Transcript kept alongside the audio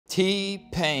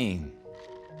T-pain.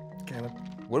 Caleb.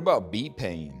 What about beat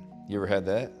pain? You ever had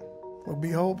that? Well,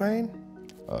 beehole pain?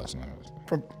 Oh, that's not.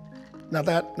 Not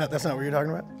that? No, that's not what you're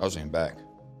talking about? I was saying back.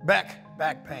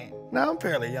 Back pain. No, I'm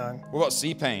fairly young. What about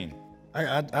C-pain?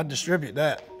 I distribute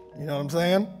that. You know what I'm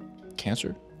saying?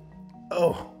 Cancer?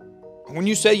 Oh. When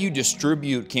you say you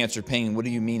distribute cancer pain, what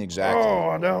do you mean exactly?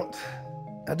 Oh, I don't.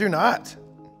 I do not.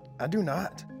 I do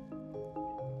not.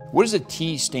 What does a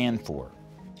T stand for?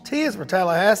 T is for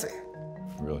Tallahassee.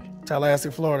 Really?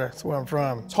 Tallahassee, Florida. That's where I'm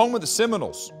from. It's home of the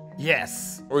Seminoles.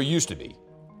 Yes. Or it used to be.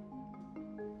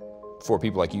 Before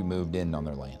people like you moved in on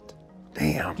their land.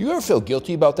 Damn. Do you ever feel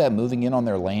guilty about that, moving in on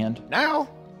their land? Now?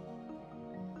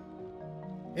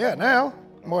 Yeah, now.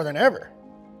 More than ever.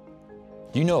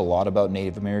 Do you know a lot about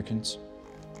Native Americans?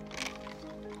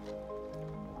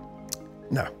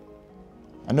 No.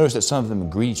 I noticed that some of them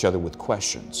greet each other with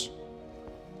questions.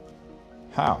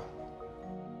 How?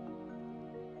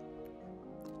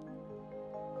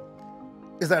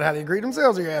 Is that how they greet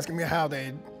themselves, or you're asking me how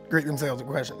they greet themselves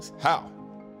with questions? How?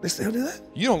 They still do that?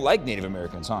 You don't like Native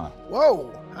Americans, huh?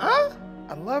 Whoa. Huh?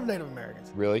 I love Native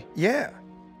Americans. Really? Yeah.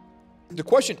 The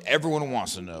question everyone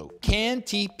wants to know, can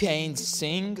T-Pain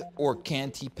sing or can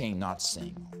T-Pain not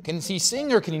sing? Can he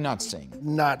sing or can he not sing?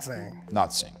 Not saying.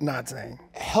 Not sing. Not saying.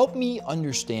 Help me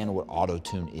understand what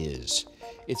autotune is.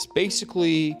 It's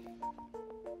basically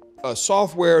a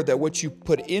software that what you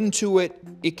put into it,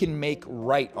 it can make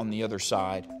right on the other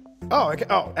side. Oh,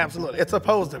 absolutely. It's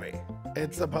supposed to be.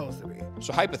 It's supposed to be.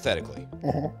 So hypothetically,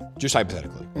 just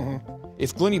hypothetically,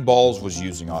 if Glenny Balls was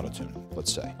using autotune,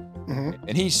 let's say,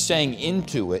 and he's saying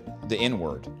into it the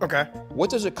N-word, Okay.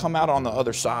 what does it come out on the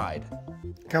other side?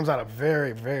 It comes out a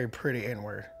very, very pretty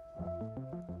N-word.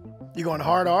 You going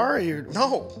hard R or you?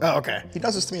 No. Oh, okay. He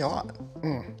does this to me a lot.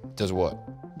 Does what?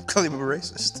 Because I'm a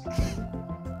racist.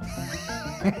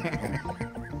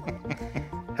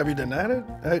 Have you denied it?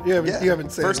 You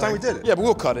haven't said First it, time like, we did it. Yeah, but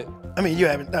we'll cut it. I mean, you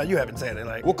haven't said it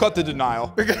like. We'll cut the denial.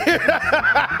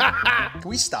 Can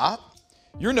we stop?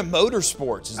 You're into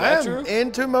motorsports, is I that am true?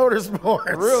 into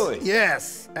motorsports. Really?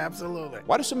 Yes, absolutely.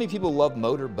 Why do so many people love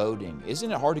motor boating?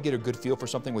 Isn't it hard to get a good feel for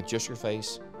something with just your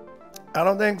face? I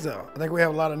don't think so. I think we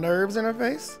have a lot of nerves in our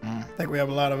face. I think we have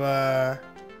a lot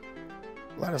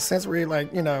of sensory,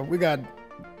 like, you know, we got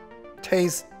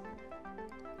taste,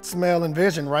 smell, and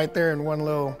vision right there in one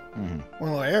little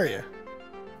area.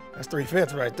 That's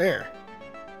 3/5 right there.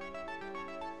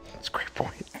 That's a great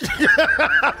point.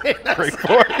 Great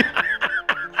point.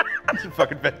 That's a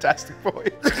fucking fantastic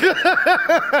point.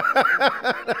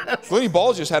 Glenny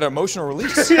Balls just had an emotional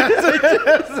release.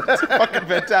 That's a fucking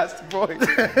fantastic point.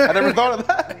 I never thought of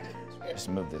that. Just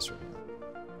move this right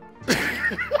now.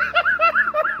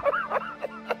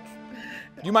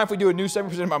 Do you mind if we do a new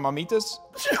 7% by Mamitas?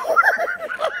 Sure.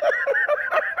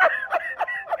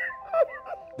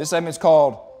 This segment's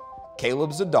called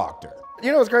Caleb's a Doctor.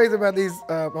 You know what's crazy about these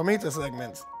Mamita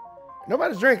segments?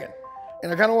 Nobody's drinking.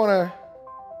 And I kind of want to,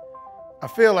 I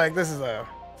feel like this is a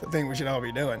thing we should all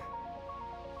be doing.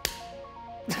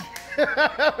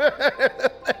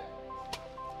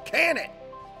 Can it?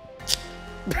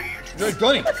 Good,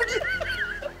 Glenny.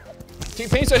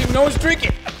 T-Pain said no one's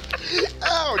drinking.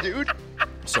 Ow, dude.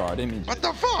 Sorry, I didn't mean to. What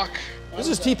the fuck? This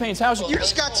is T-Pain's house. You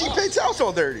just got T-Pain's house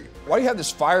all dirty. Why do you have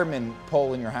this fireman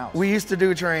pole in your house? We used to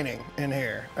do training in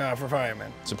here for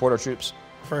firemen. Support our troops.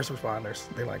 First responders,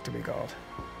 they like to be called.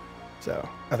 So,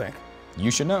 I think.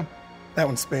 You should know. That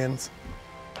one spins.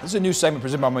 This is a new segment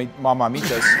presented by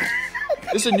Mamitas.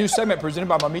 This is a new segment presented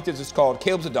by Mamitas. It's called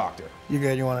Caleb's a Doctor. You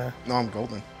good? You want to? No, I'm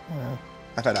golden.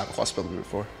 I've had alcohol spilled on me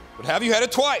before. But have you had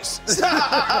it twice?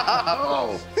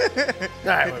 Oh. All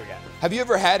right, what we got? Have you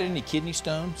ever had any kidney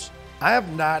stones? I have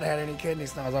not had any kidney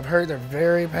stones. I've heard they're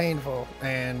very painful,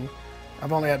 and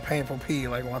I've only had painful pee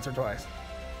like once or twice.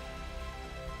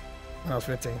 When I was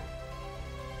 15.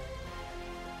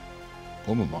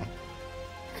 We'll move on.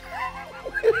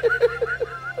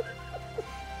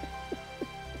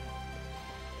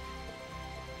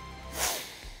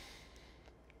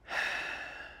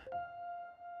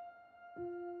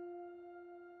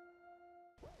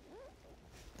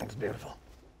 That was beautiful.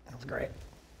 That was great.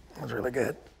 That was really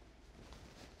good.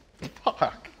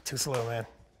 Fuck. Too slow, man.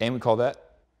 And we call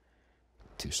that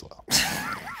too slow.